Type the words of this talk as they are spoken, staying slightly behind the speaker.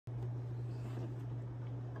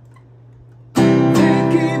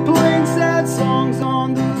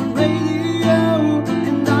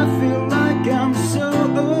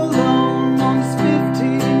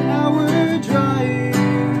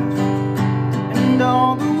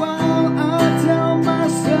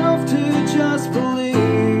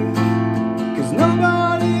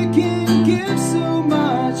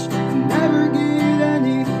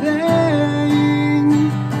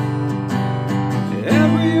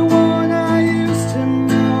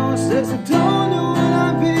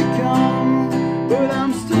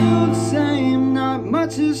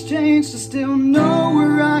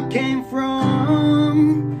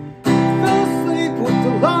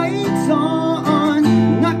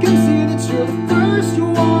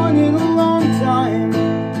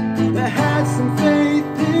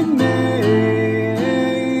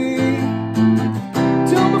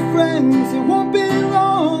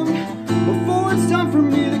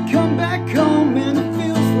home and it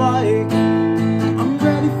feels like I'm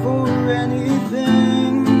ready for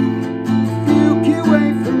anything. You can't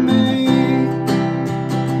wait for me,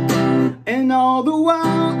 and all the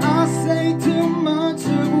while I say too much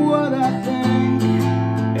of what I think,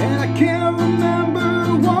 and I can't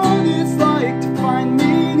remember what it's like to find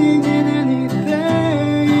meaning in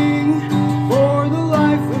anything. For the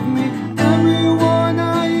life of me, everyone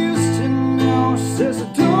I used to know says I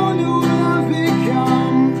don't know what I've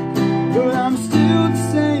become, but I'm still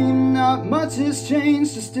the same. Not much has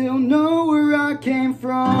changed, I still know where I came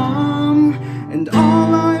from, and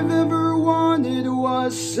all I've ever wanted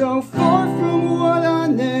was so far from what I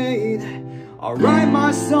need. I'll write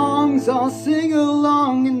my songs, I'll sing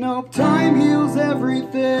along, and hope time heals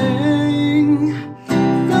everything.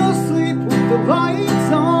 Fell asleep with the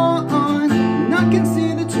lights on, and I can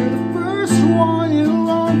see that you're the first one in a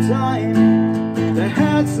long time that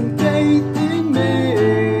had some faith in me.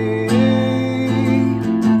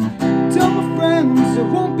 Tell my friends it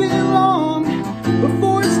won't be long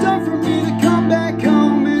before it's time for me to come back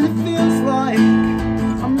home, and it feels like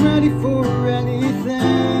I'm ready for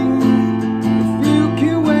anything. If you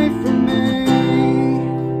can wait for me.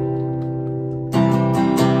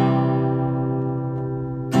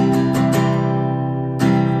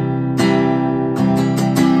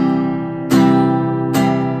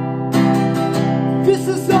 This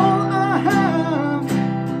is all I have.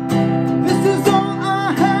 This is all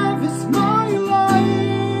I have. It's my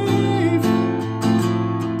life.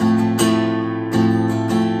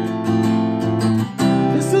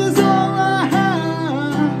 This is all I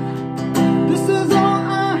have. This is all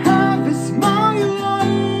I have. It's my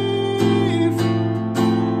life.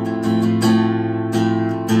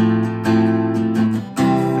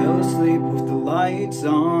 Fell asleep with the lights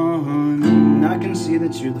on, and I can see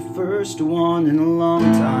that you're the first one in a long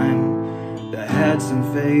time that had some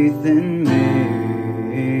faith in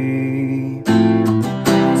me.